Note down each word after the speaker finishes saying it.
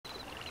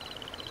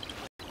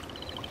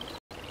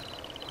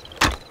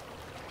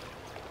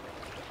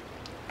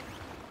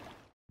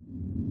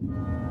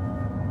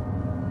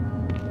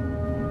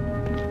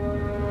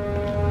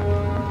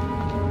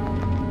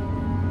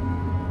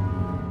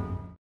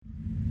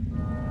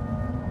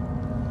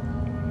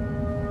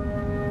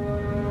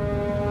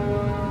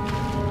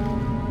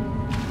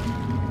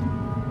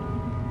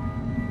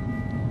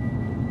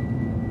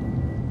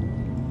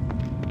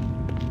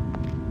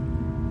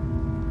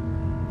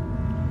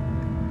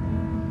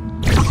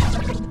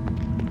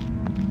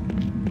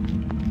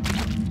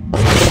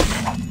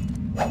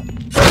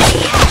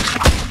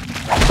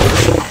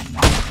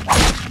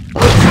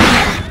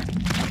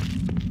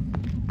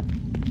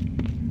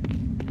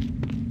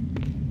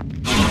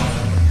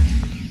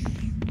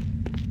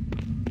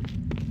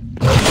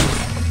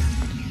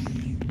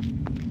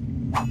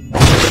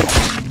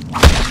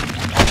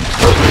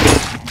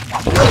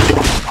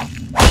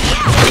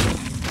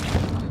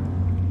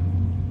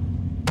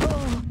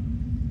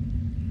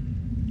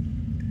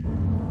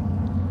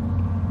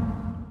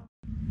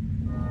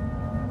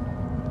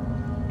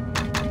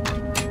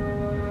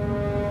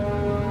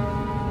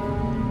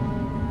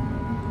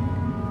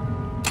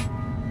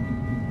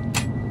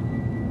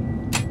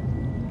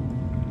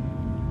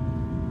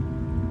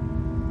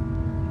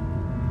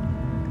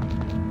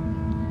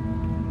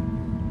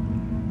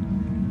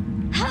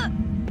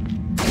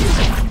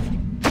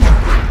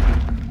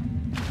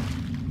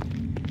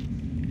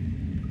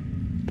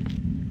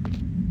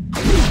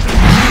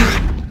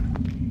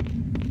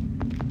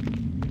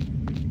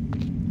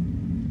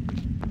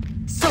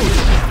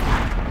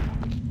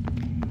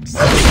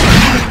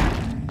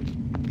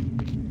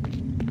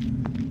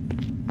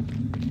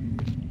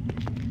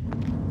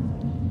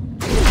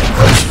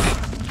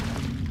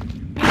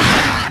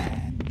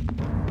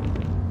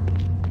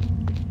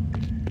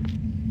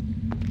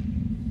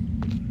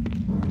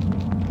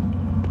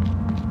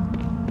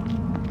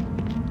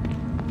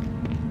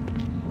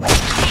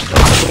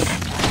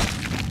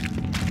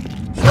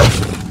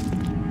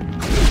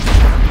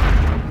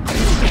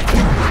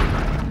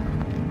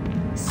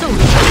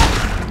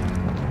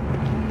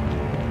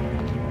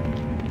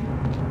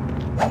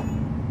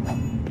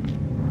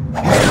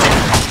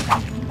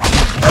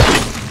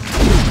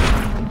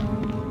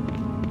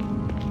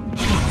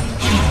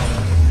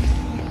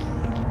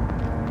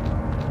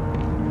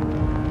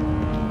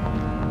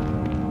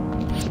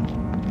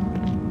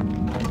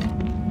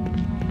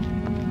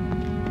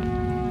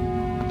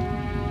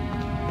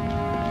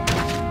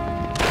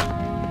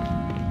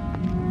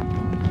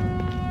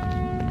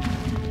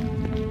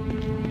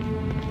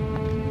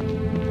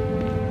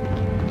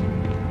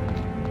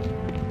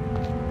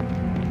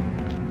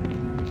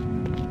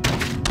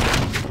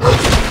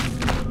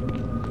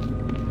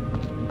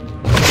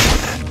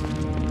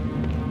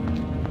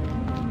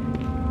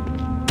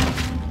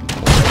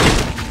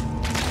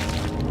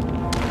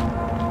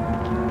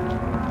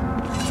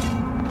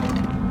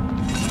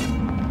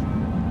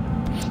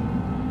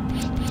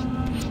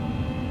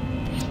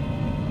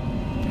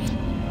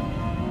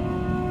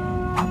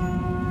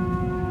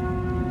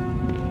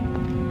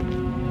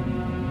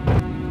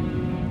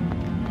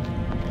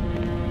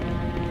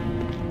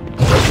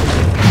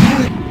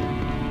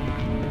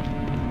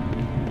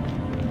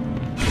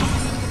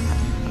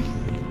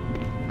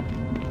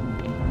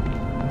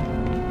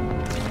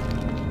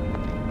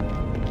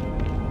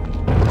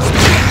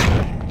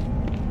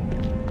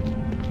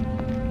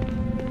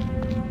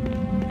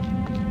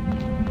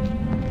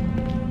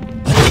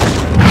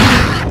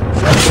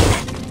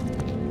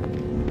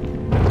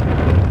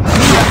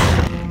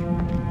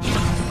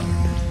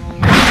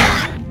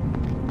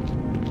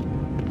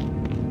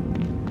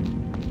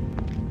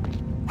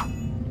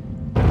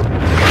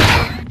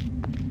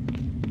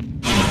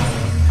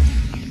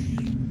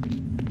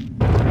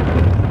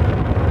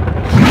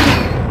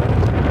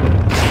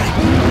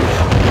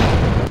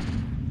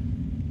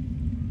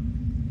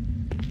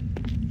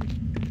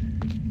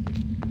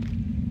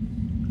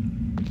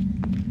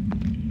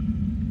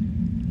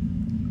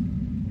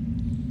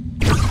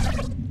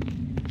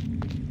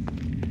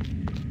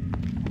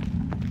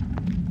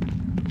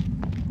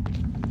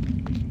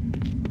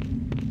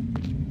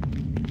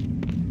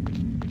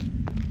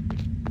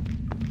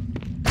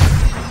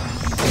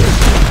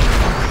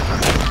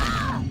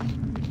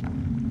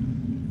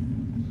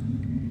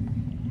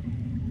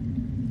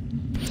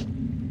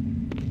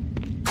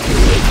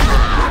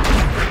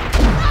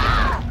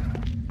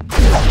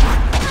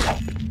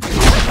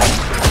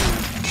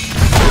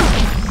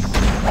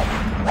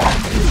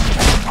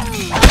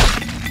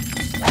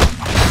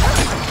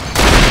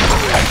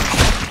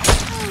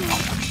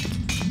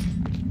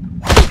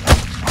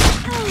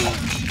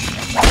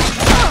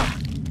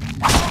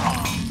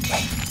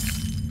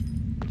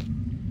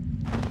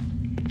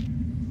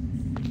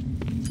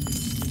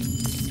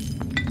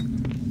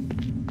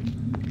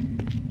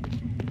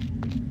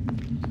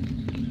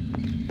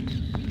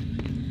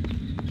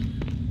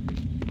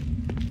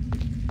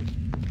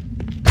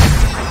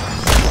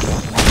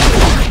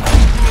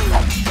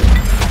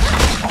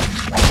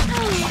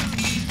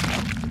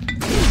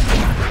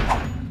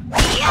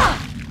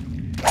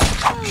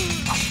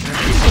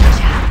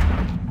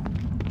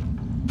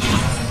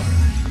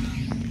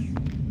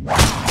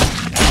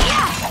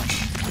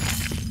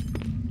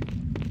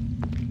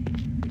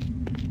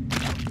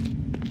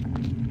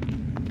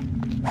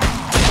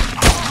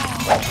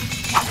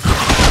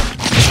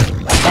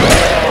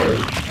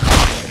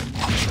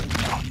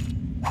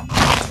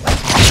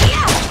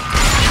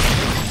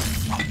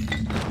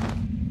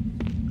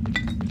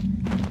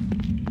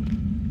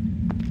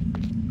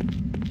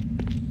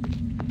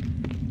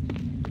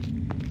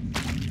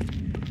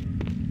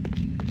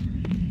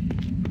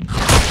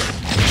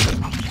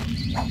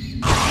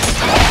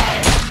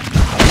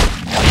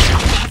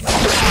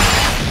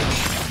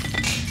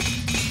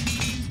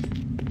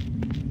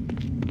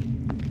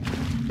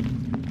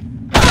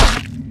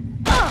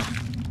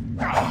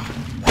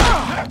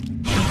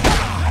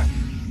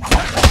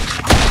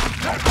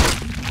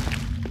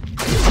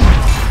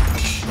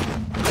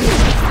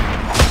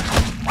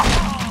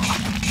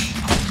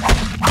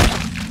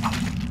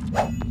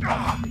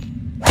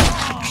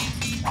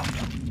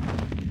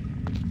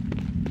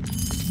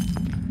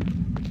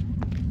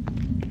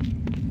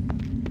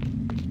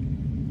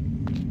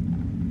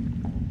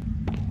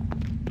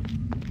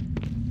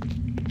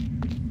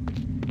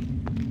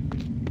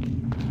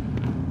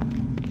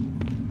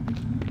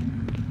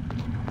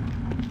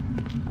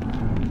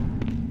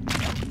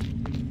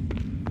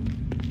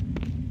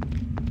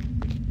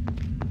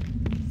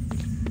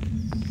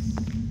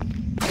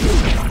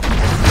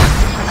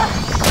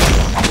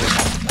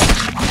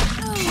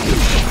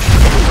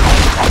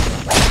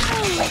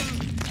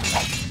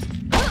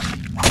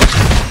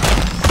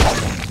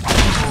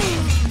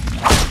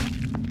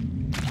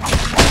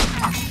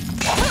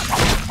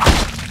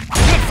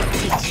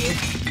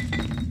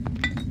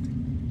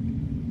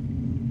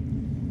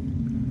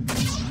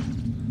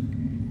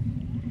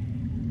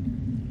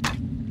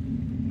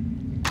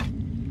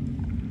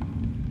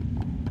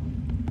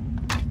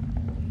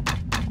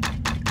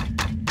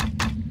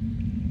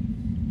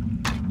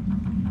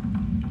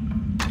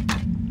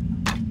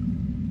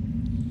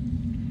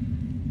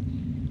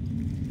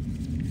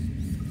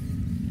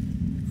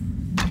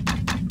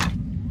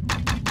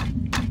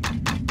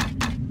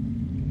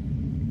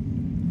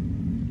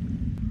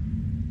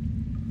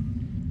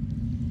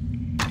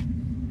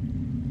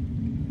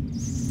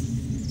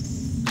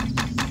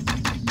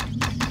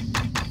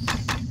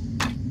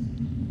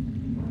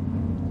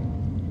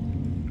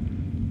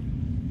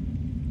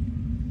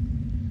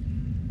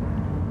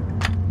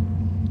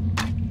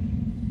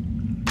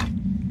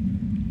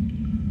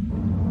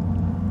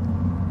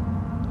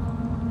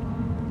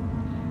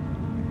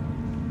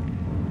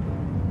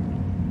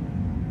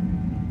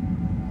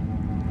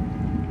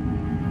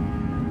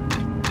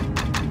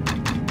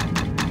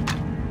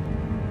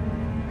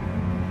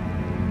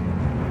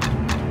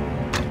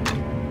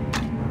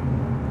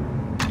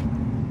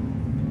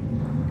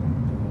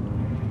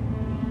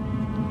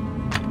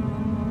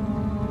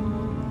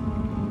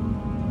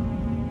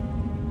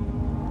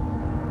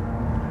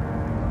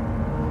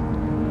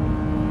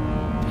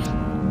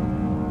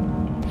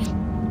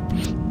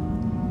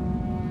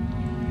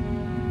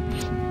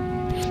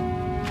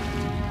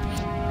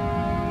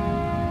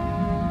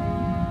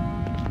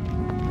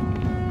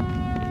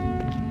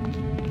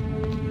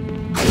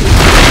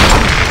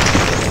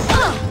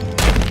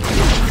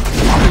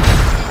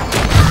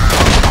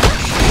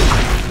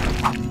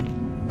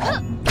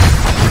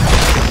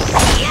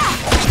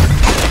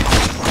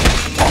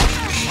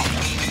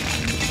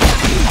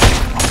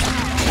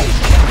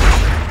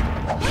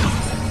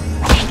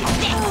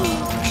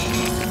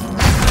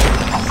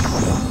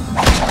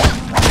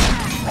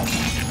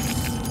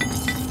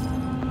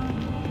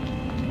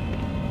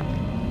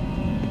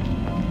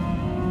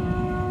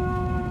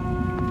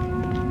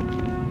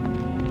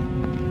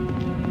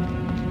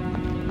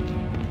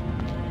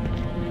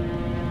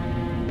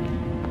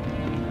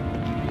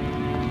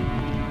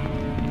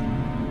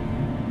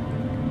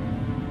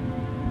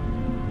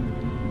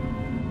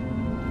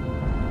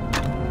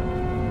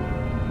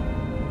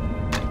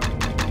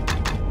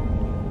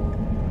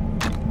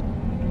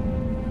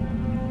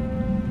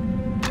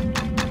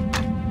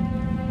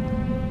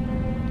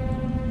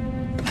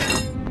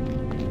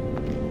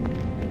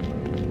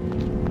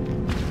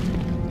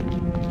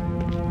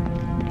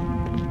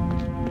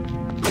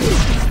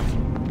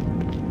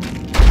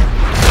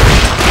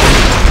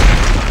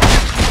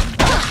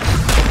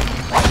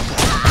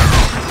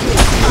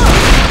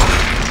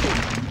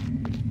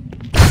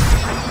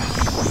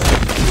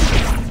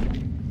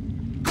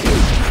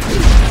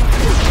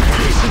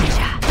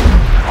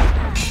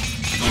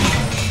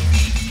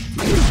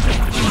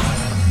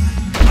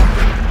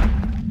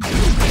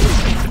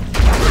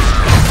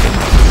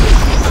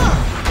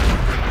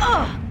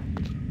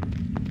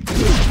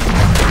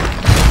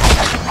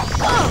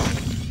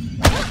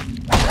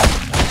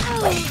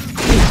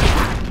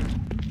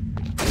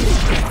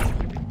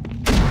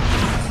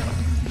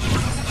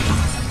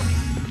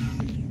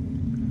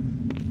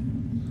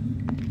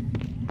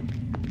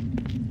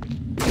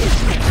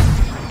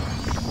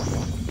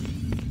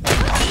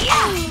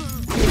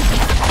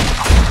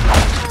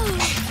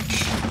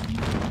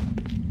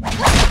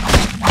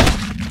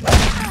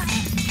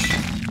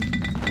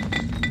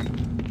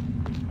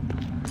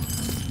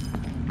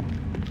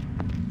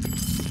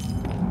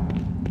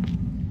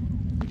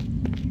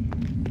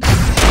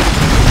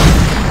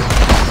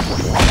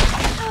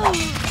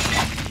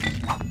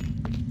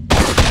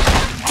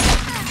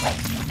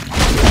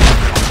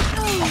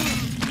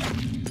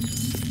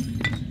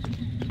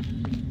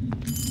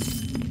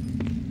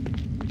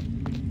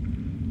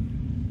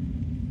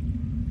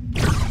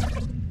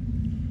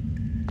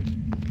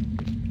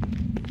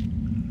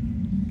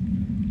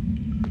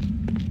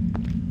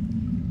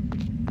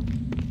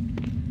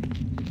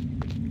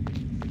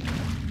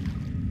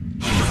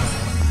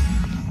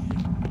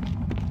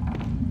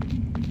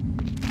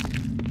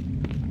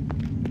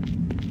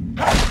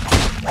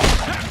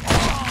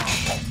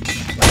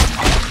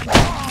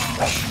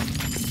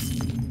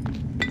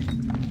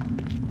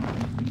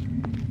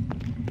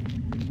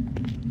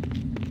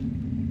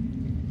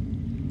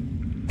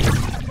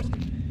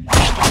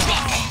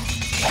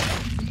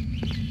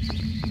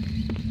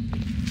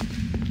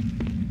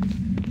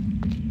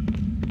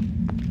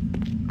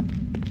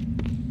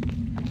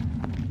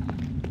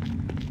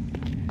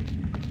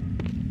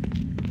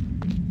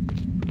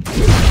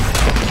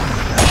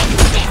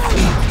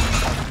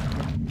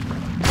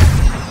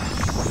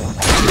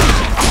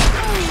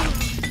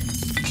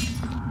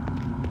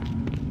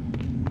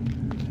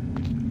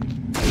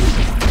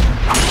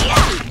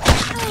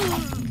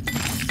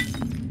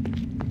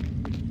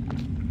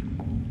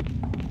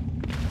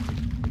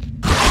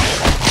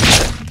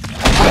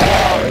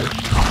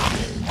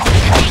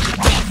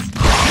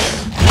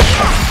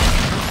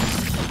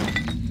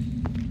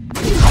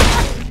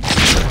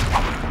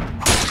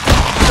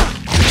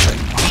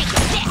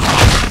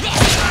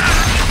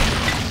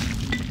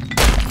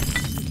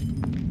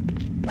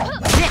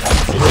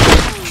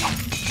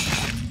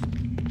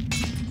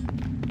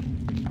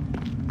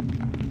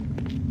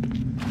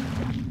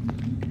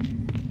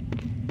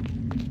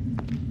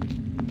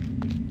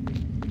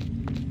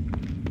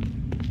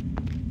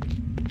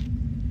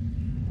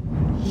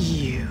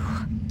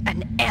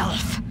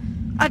elf,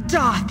 a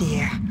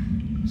Darthier.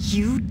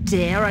 You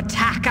dare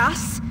attack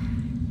us?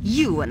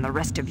 You and the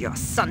rest of your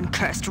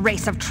sun-cursed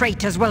race of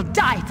traitors will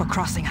die for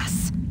crossing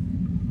us.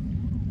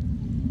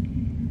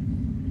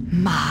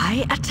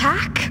 My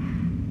attack?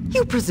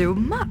 You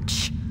presume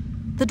much.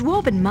 The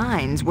dwarven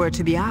mines were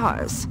to be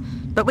ours,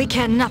 but we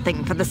care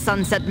nothing for the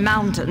Sunset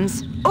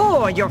Mountains,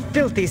 or your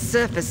filthy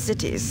surface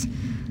cities.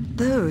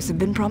 Those have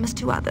been promised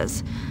to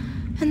others,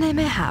 and they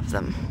may have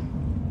them.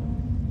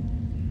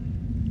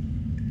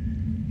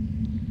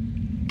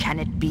 Can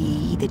it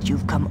be that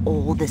you've come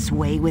all this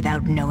way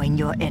without knowing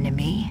your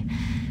enemy?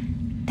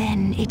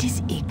 Then it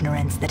is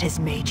ignorance that has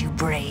made you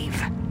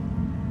brave.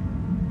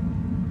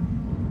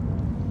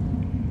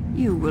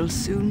 You will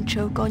soon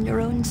choke on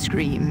your own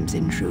screams,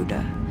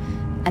 intruder,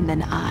 and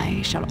then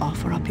I shall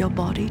offer up your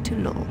body to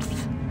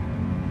Lolth.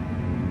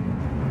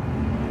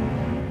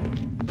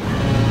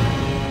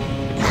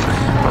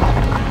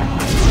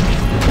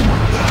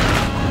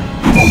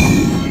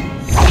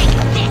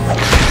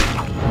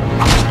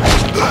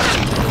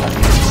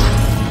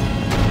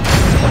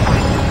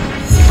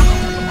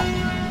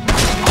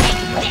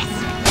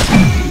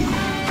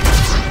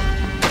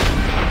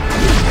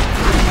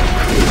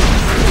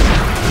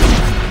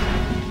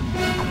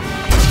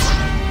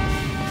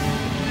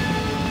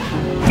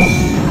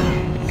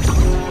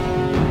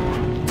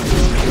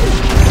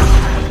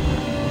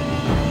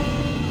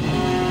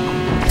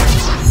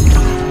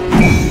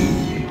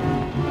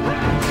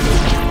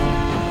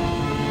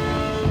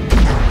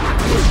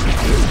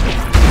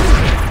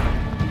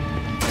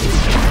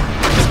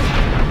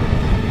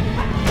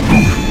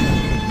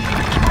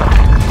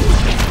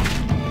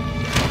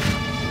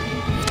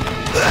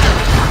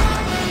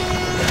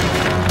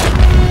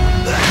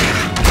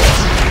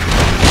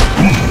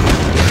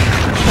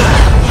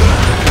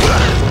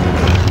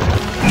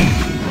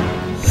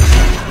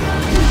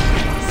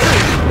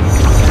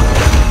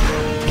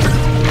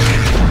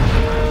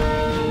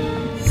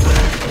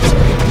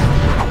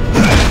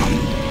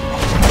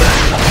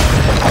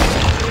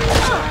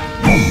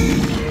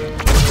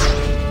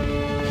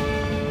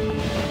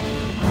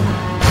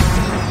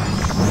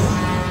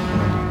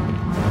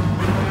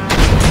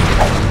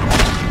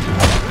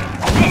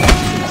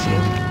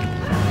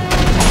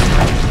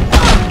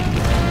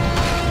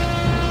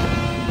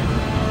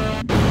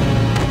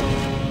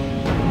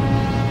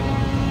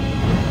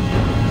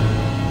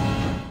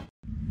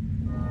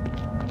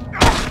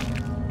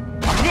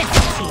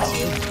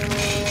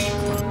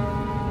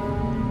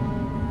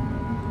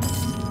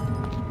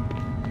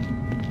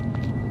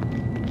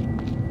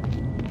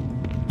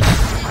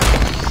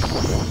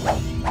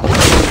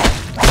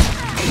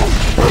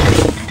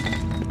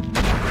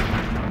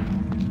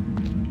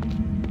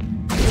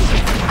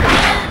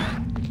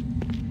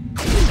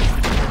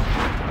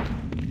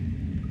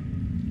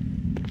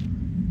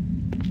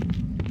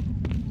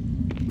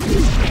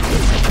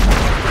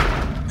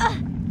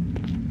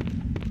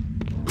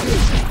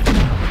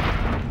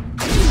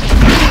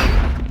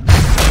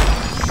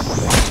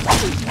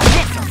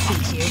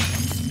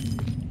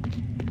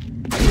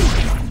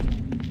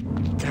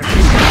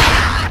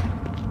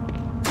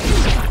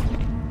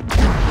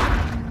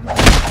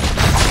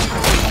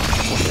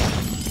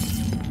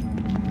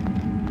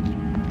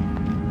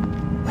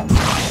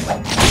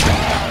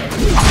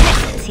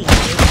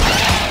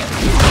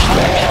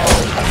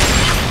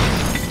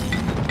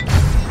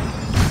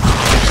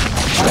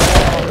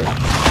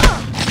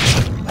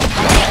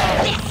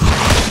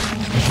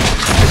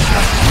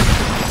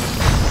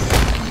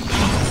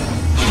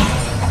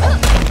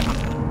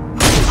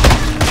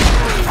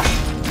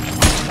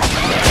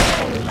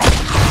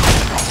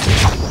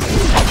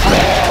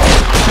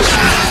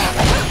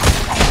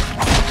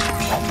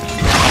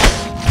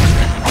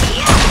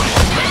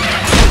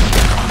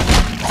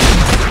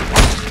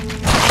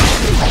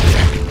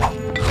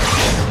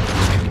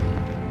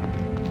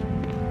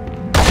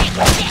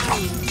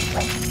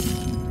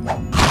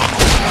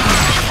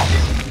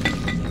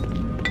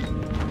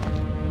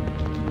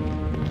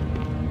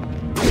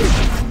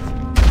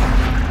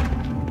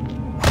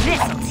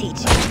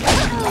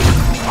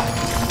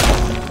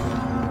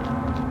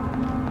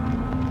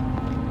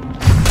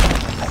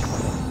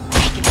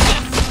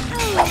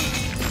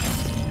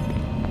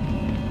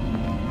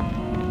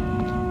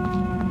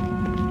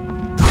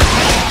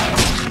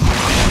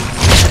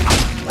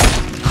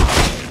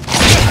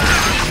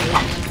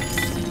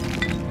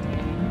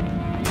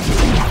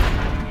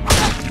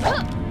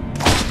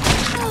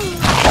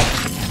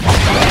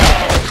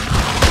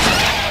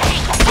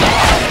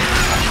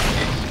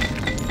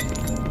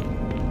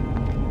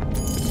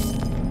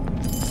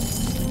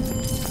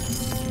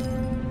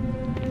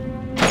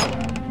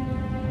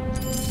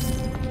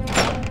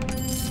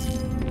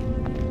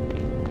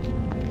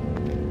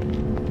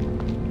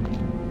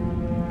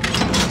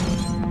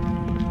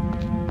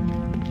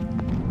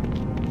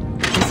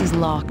 is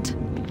locked.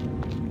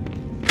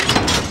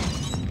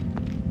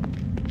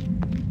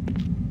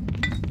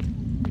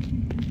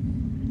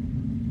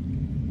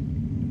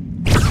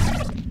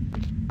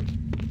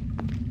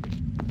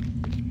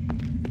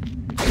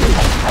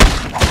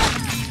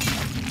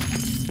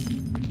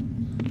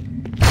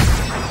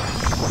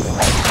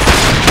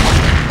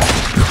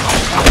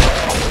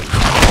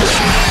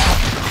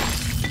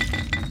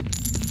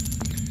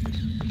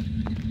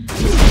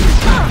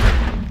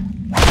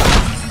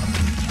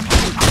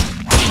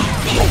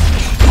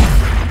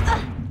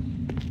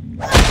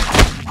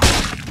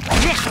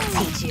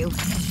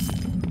 you.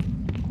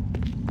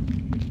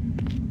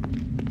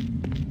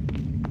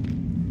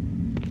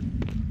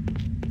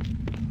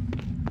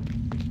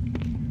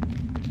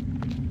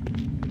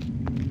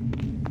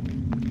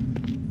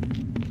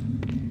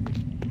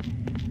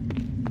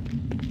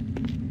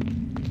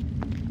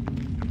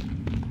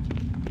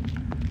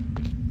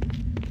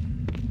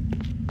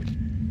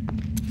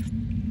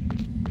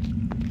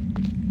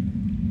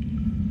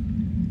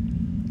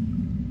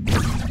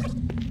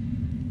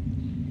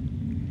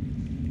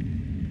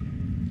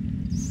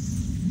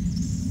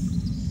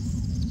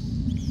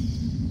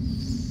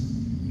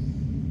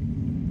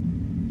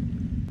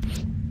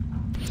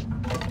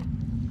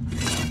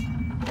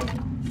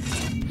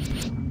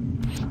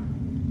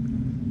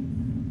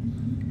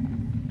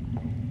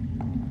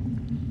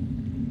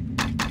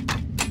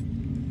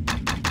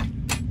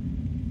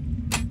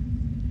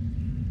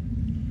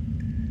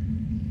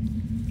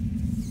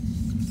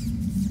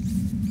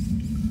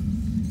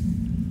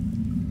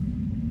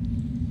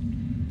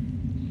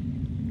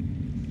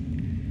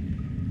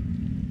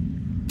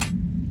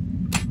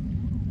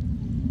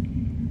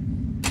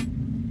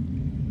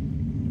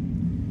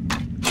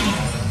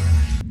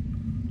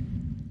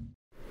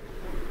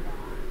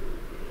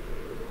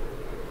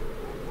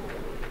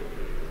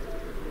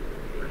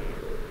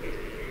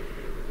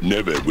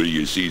 Never will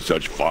you see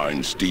such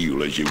fine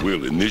steel as you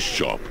will in this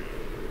shop.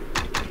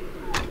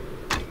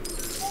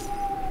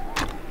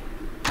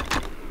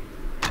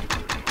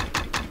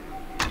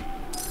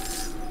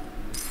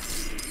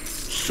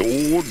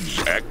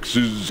 Swords,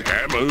 axes,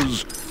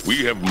 hammers,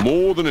 we have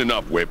more than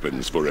enough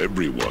weapons for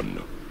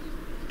everyone.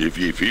 If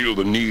you feel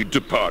the need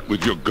to part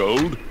with your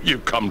gold,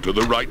 you've come to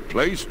the right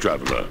place,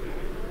 traveler.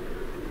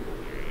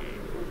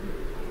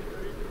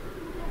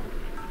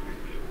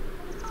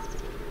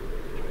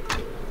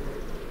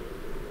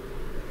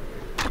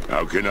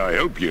 How can I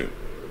help you?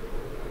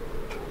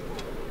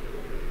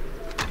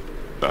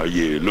 Are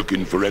you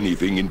looking for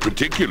anything in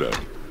particular?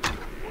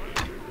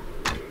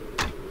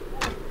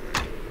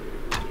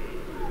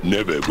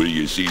 Never will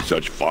you see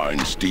such fine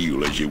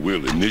steel as you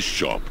will in this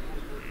shop.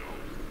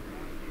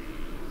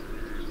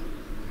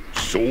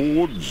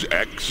 Swords,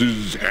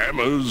 axes,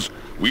 hammers,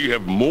 we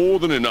have more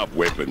than enough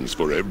weapons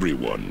for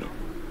everyone.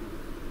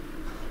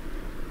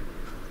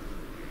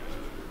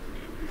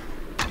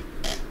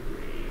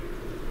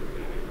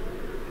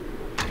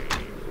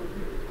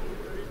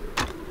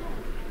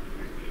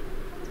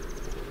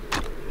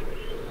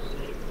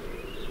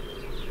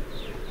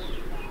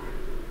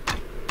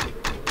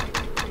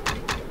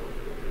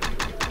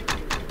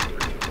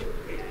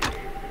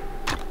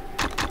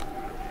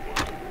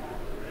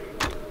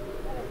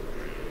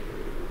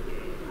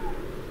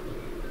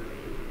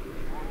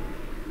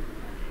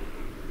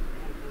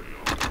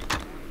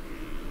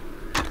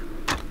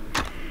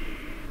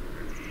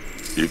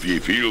 If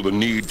you feel the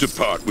need to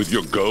part with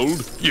your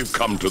gold, you've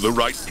come to the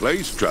right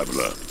place,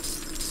 traveler.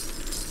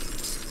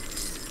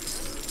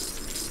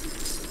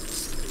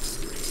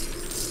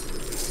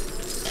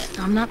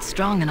 I'm not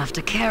strong enough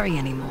to carry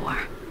anymore.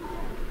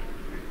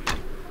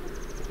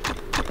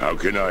 How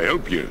can I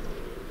help you?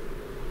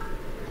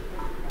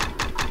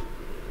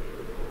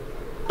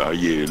 Are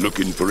you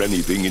looking for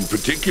anything in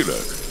particular?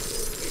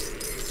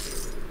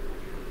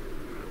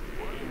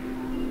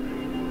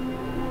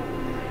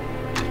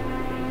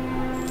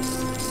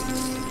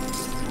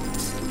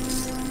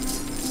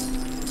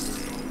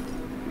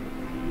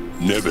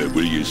 Never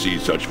will you see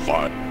such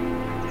fire.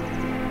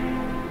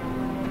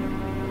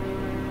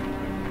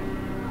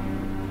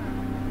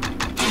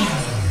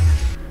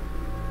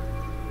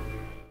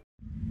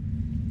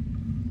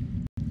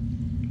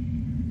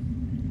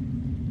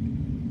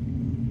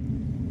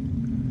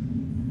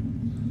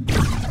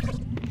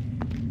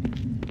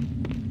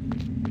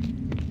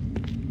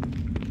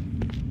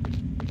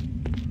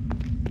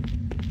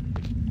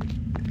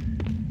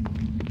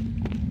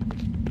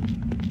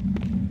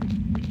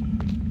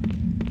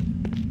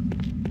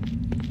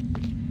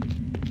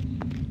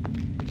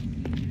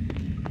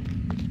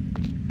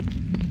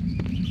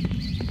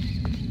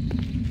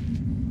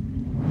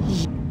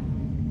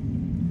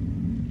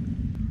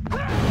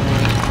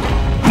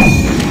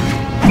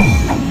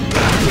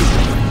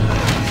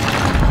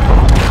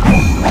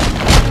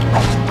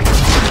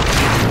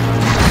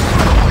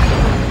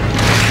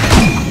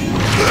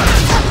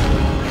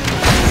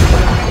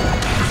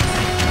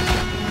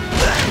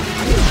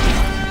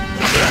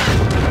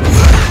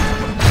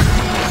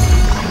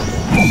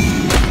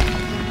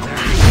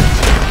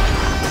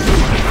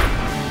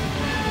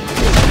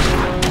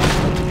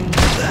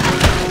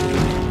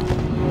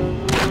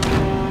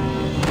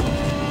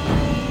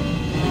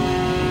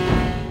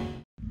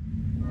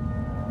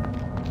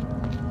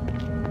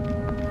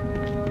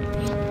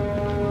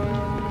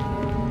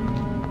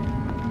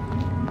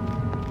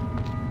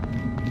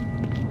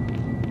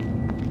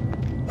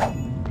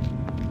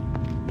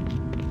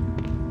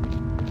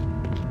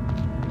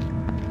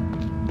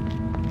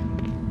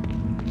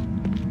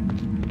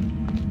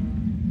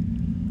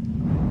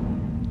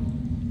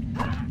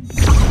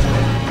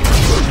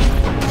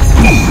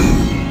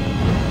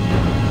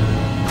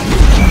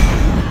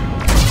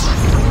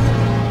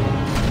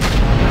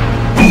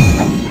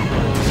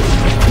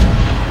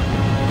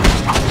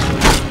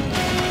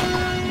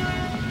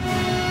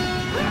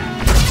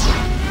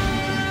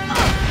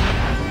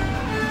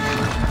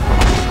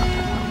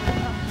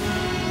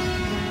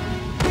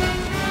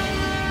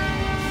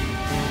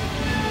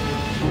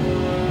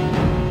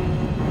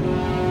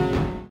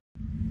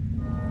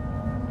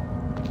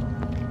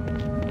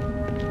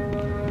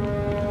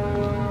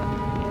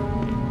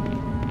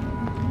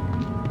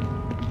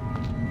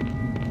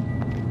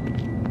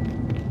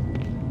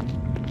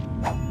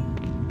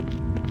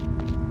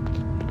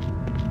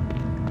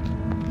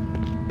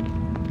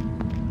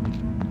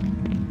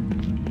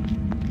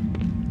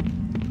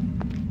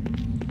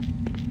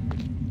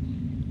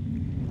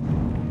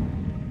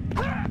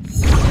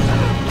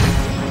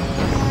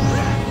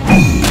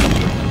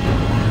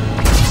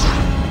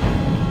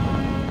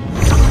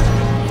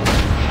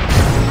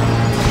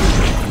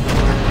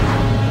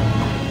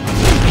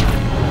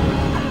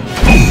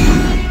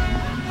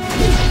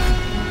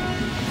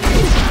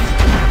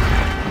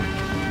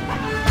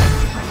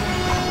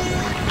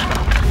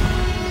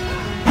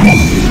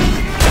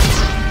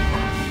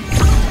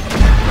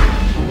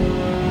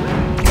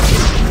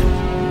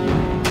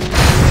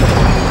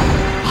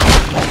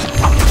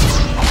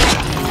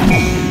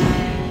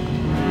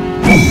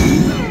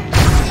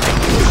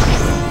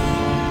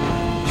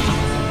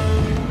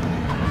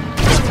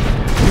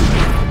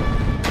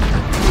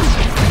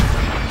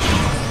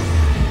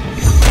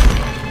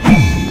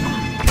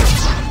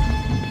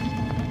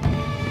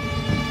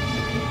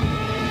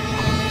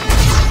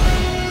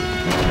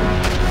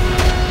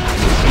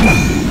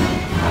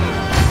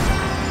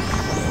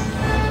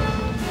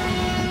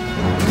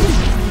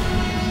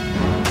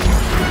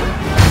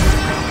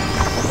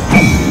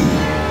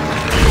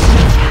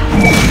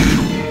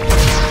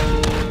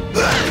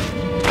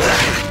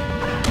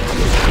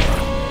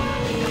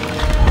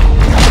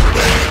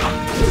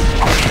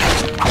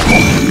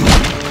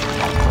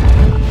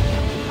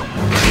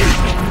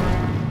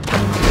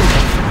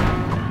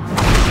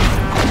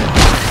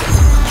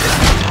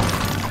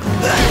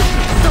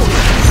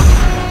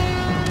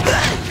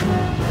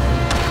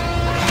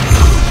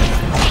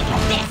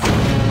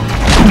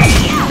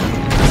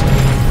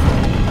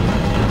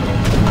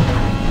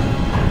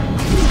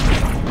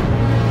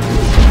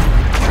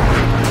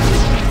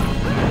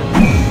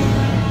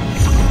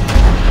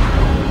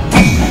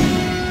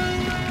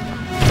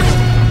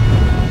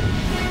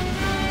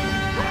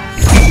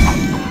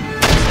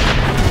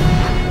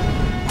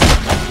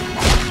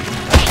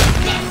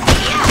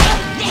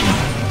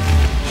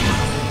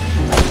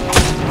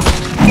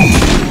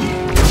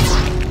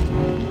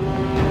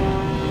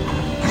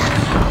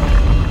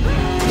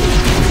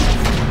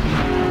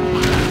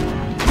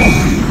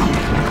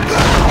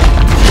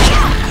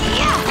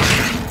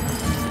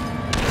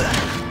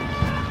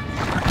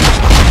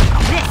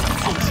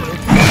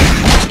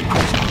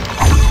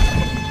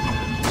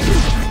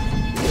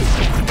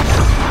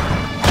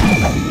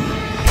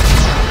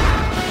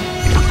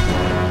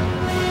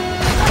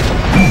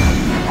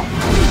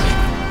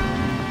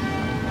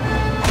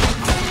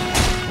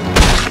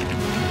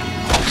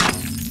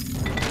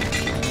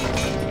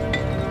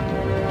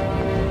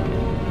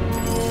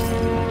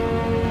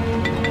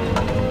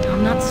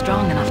 I'm not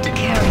strong enough to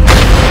carry it.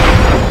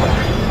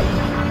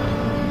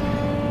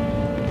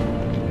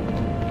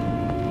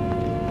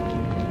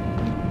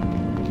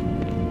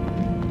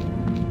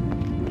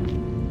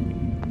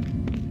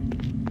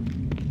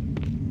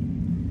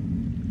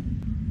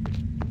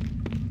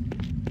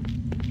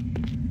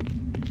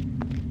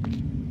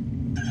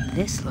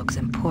 This looks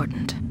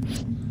important.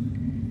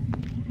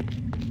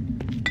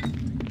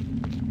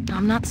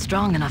 I'm not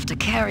strong enough to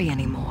carry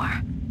anymore.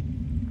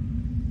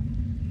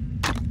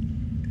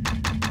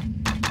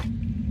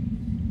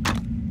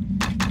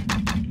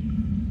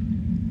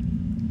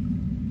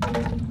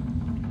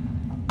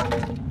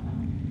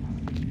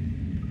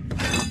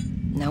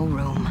 No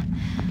room.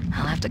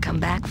 I'll have to come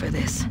back for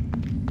this.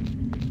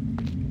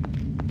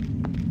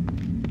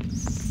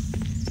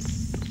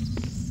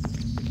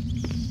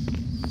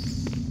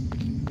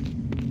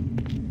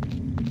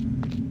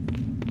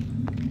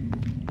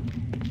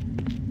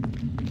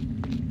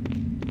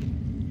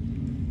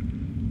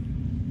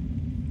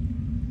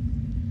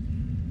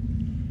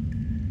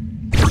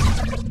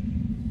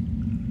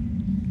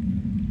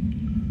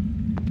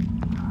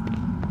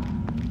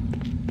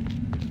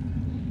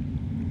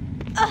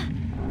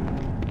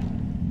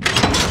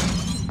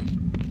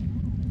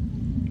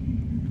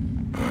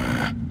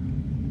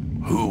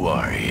 Who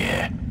are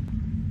you?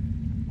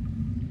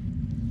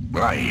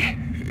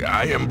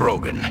 I am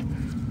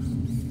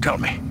Brogan. Tell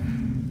me,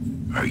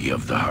 are you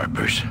of the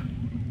Harpers?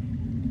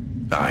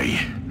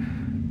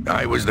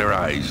 I was their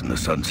eyes in the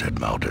Sunset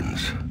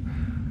Mountains.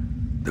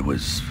 There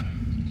was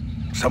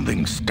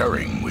something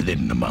stirring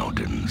within the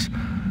mountains,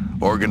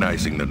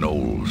 organizing the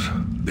gnolls,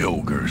 the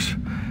ogres.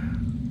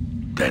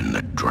 Then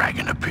the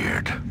dragon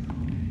appeared.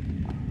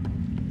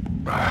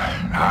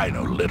 I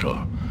know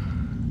little,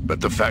 but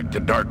the fact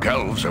that dark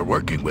elves are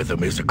working with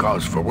them is a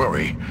cause for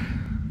worry.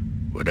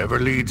 Whatever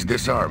leads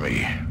this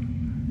army,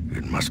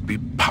 it must be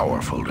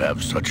powerful to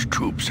have such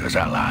troops as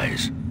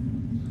allies.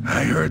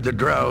 I heard the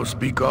Drow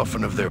speak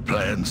often of their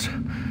plans.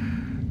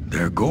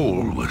 Their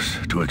goal was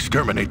to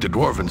exterminate the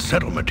dwarven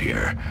settlement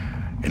here,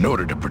 in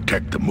order to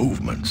protect the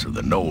movements of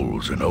the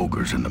gnolls and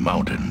ogres in the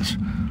mountains.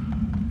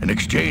 In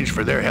exchange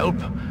for their help,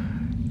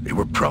 they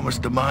were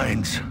promised the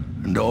mines,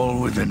 and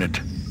all within it.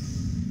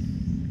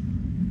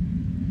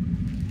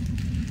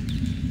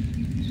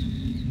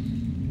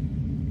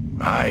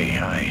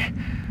 Aye.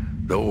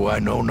 Though I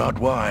know not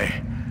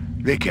why,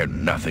 they care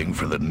nothing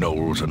for the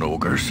gnolls and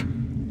ogres.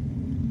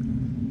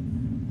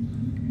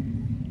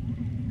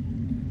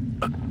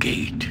 A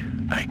gate.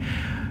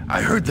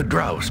 I heard the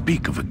Drow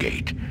speak of a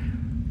gate,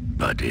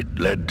 but it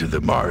led to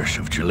the marsh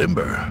of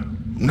Chilimber,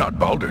 not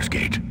Baldur's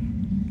Gate.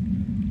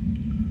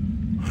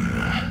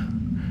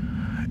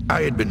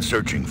 I had been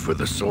searching for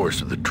the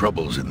source of the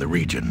troubles in the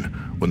region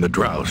when the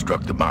Drow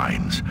struck the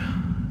mines.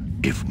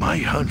 If my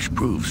hunch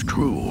proves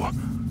true,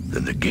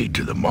 then the gate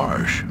to the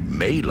marsh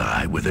may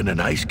lie within an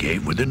ice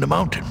cave within the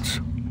mountains.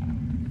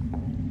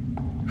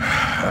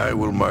 I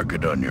will mark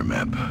it on your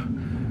map.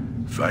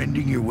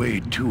 Finding your way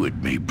to it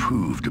may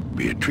prove to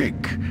be a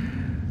trick,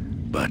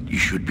 but you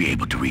should be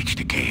able to reach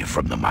the cave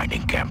from the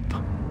mining camp.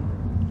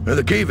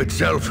 The cave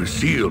itself is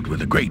sealed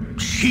with a great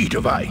sheet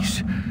of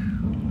ice,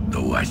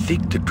 though I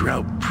think the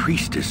Drow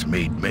priestess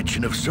made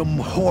mention of some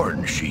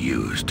horn she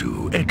used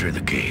to enter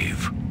the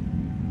cave.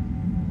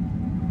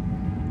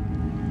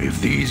 If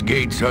these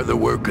gates are the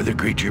work of the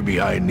creature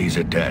behind these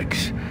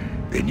attacks,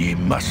 then ye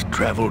must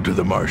travel to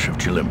the Marsh of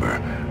Chilimber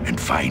and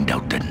find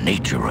out the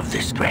nature of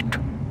this threat.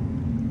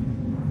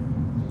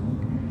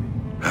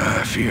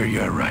 I fear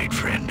you're right,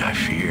 friend. I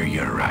fear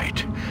you're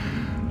right.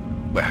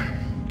 Well,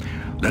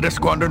 let us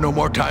squander no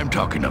more time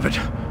talking of it.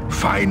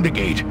 Find the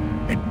gate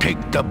and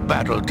take the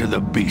battle to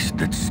the beast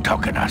that's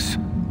stalking us.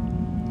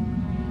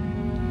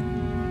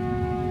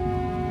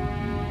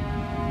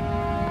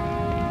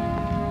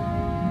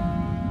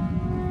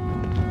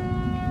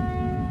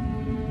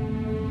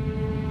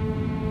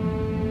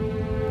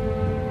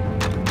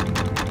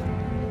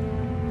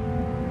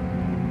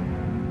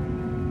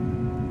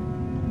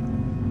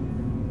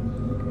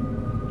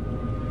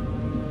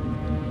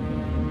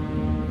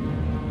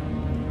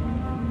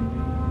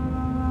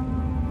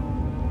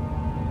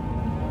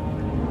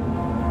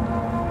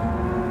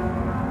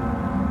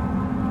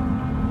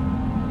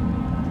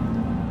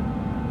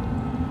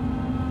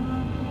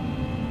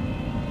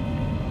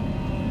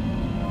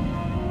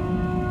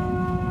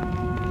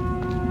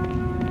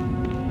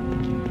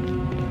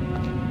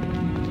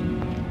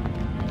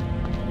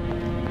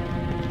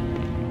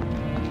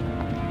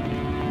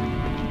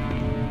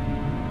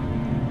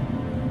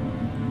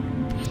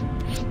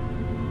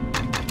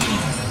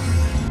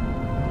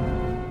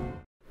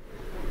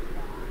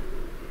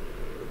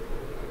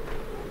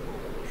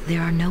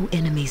 There are no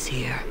enemies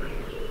here.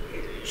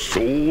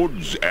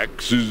 Swords,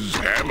 axes,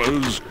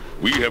 hammers.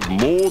 We have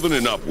more than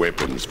enough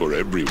weapons for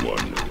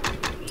everyone.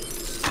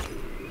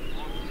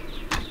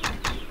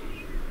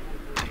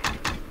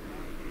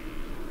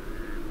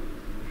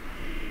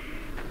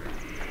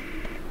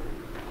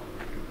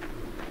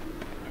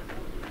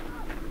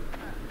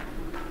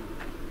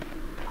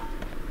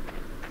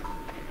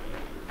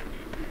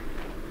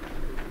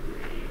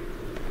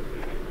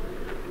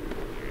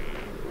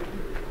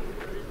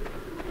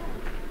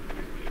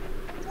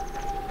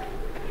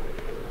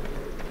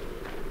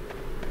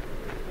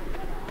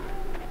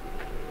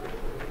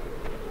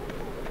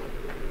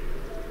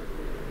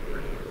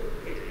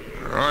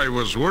 I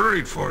was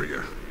worried for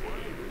you.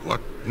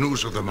 What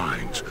news of the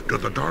mines? Do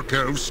the Dark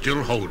Elves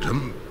still hold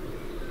them?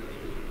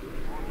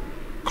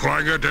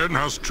 Clangeddin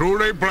has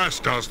truly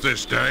blessed us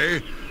this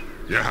day.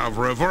 You have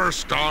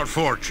reversed our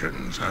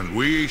fortunes, and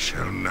we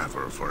shall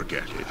never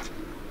forget it.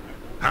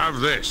 Have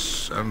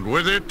this, and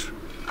with it,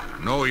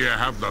 know you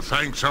have the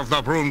thanks of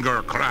the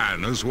Brungar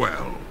clan as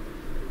well.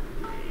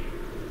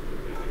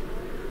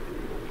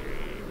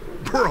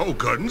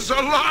 Brogan's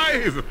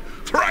alive!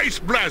 Thrice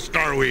blessed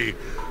are we!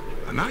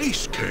 A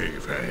nice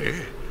cave,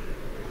 eh?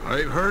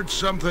 I've heard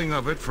something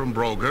of it from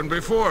Brogan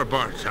before,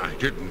 but I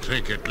didn't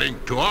think it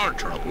linked to our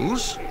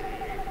troubles.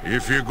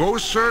 If you go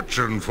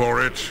searching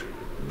for it,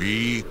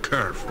 be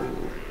careful.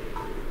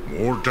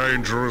 More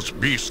dangerous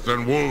beasts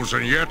than wolves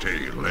and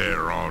yeti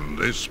lair on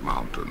this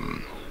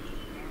mountain.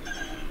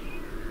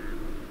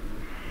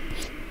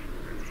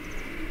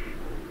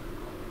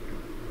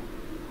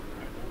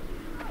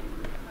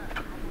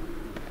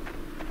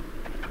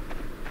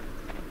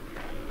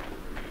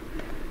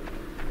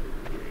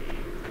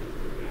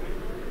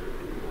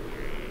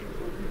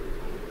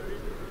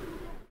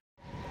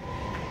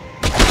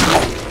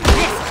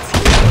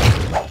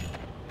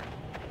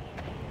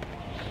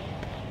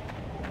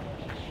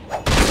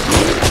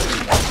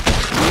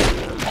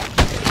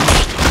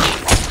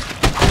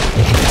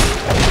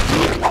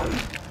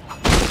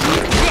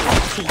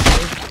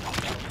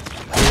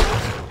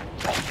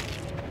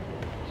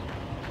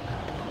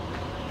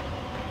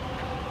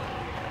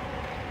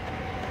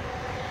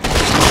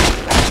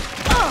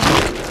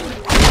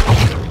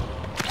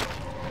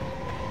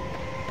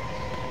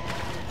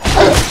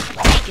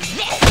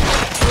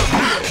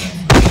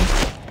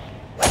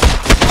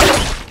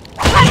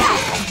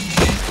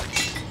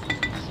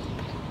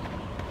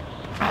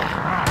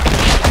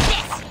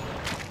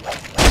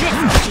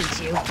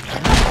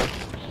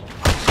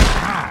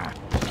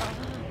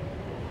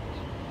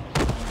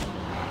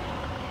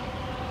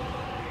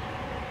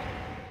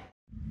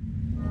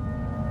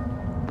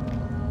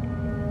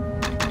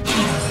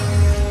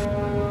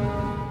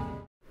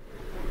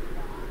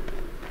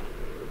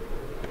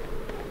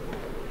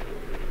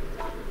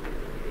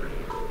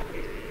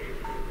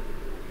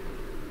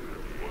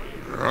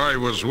 I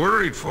was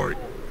worried for you.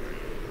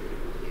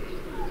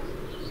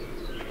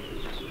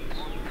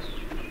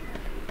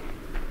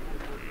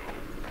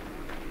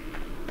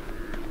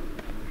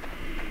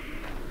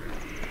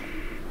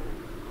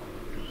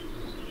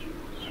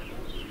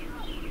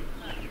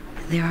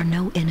 There are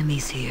no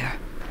enemies here.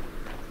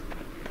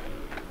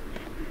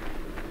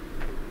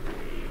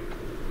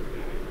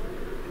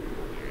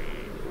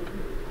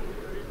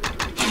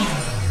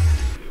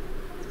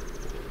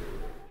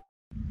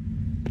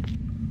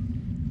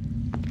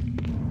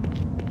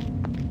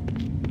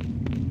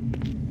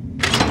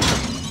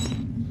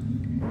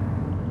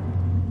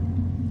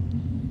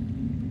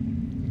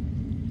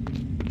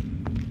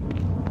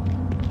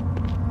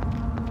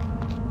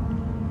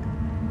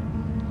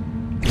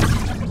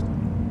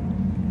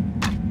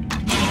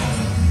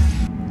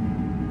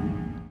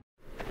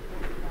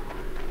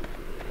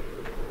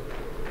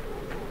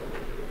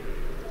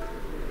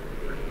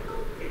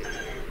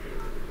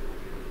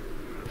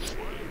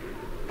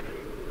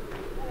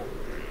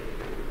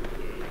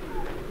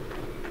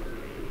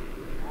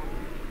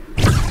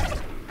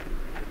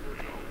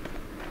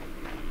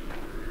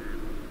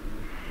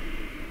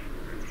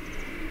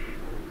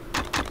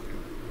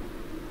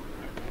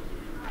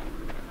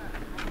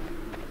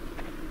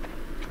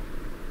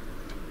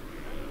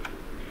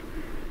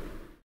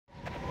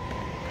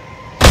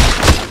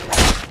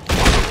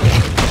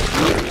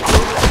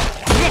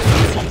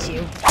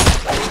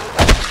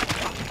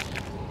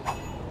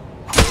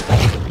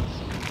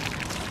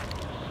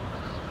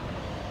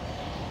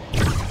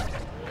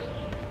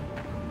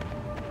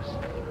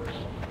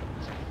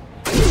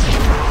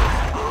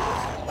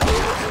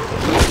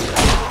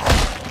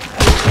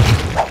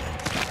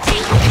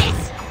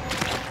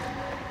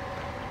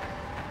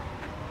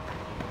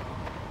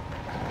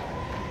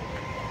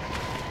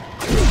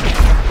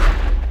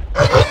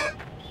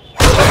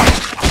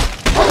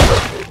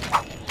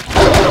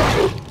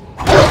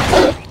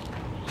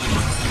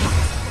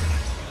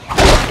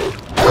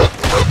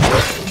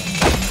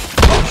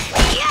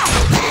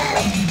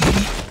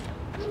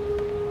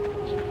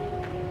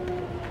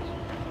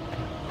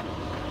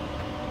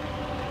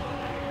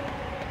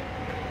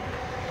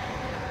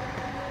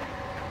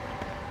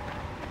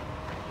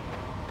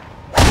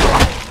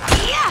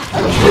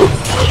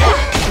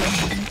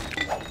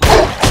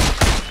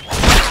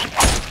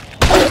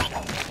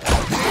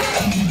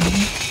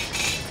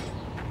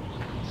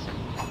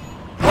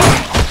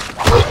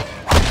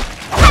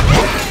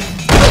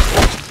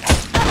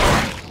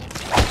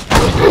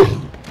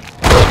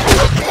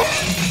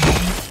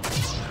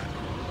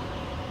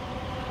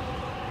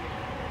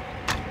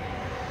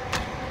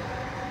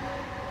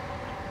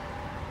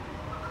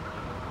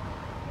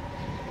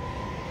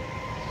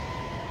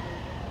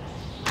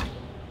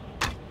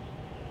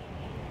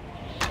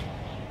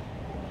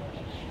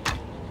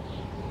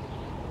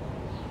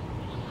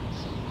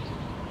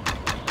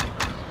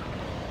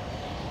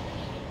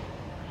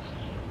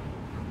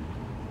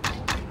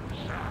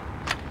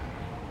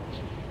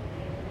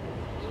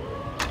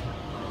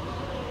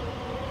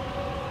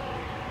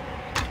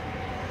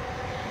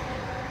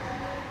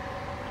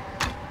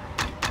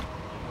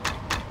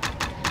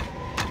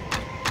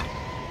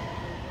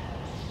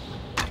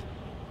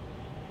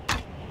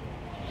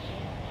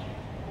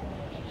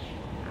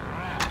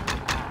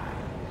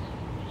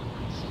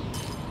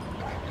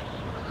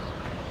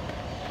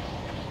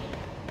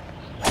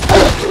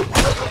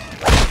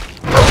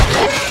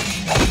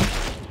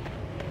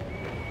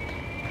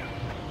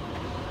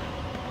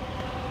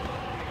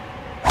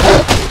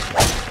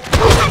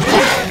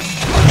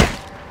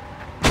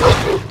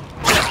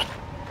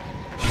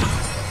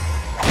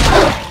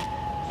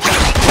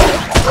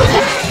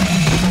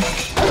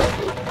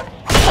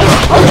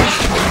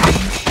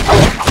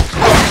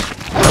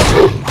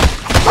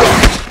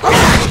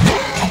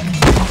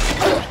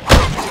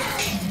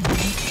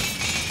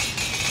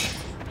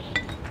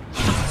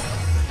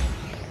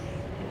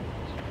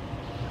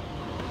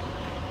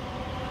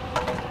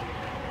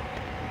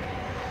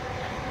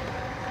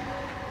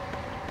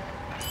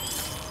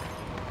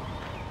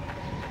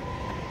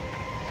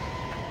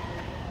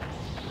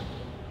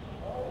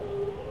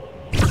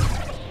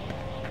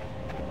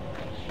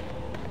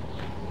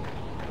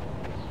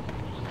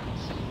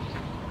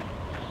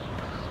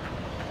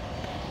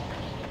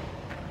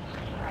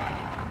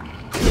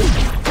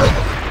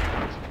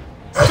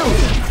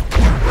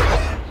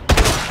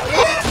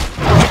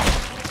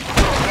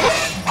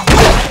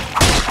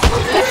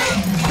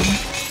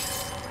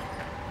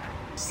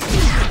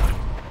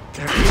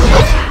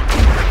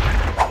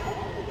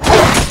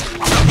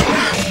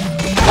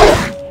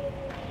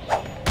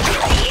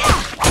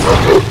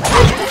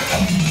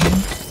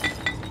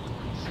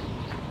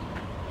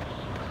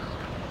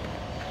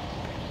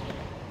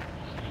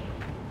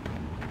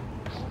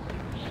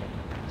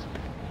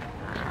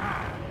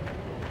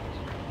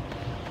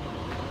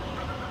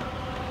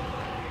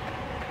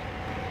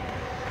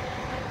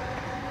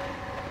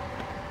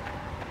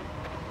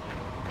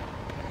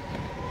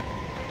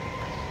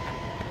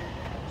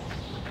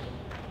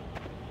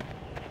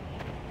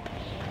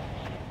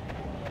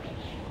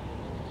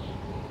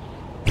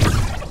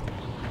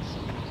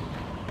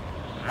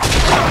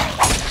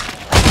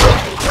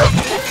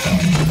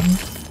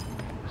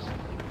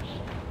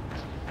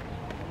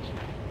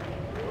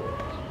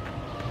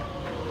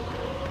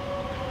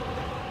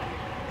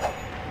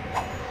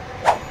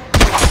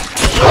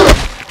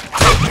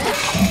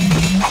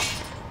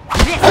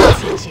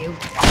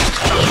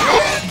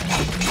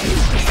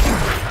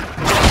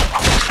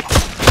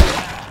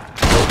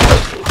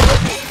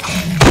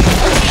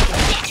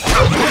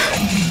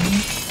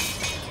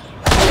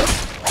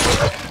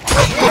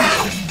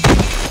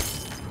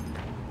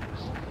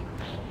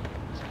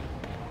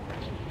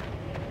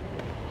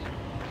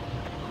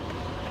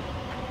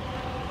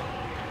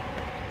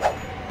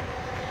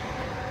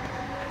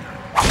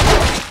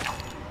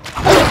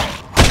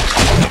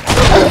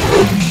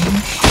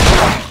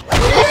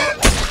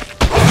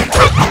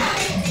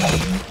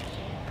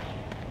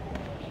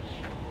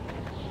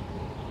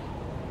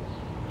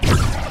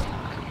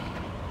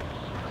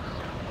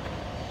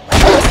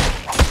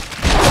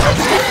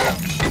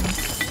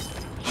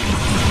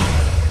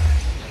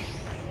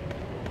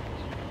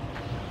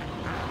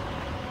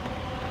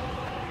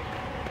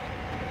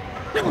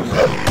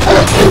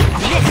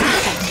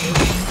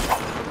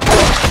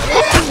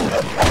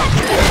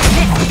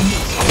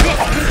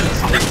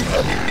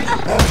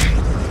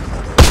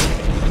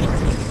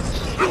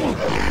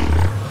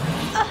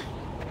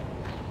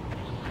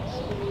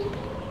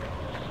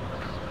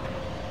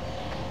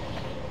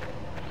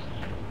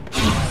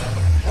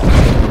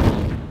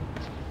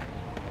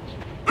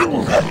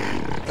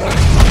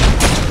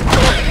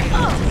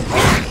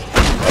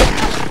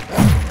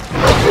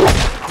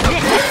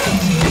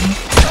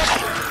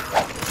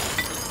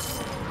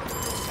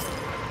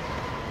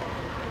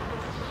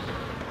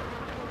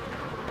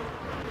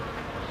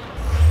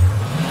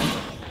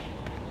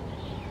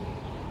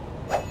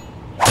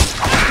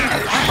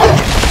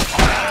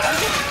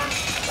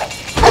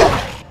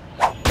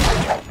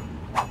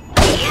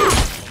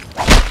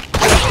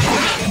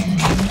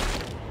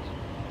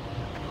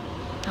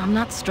 I'm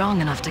not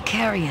strong enough to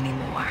carry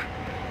anymore.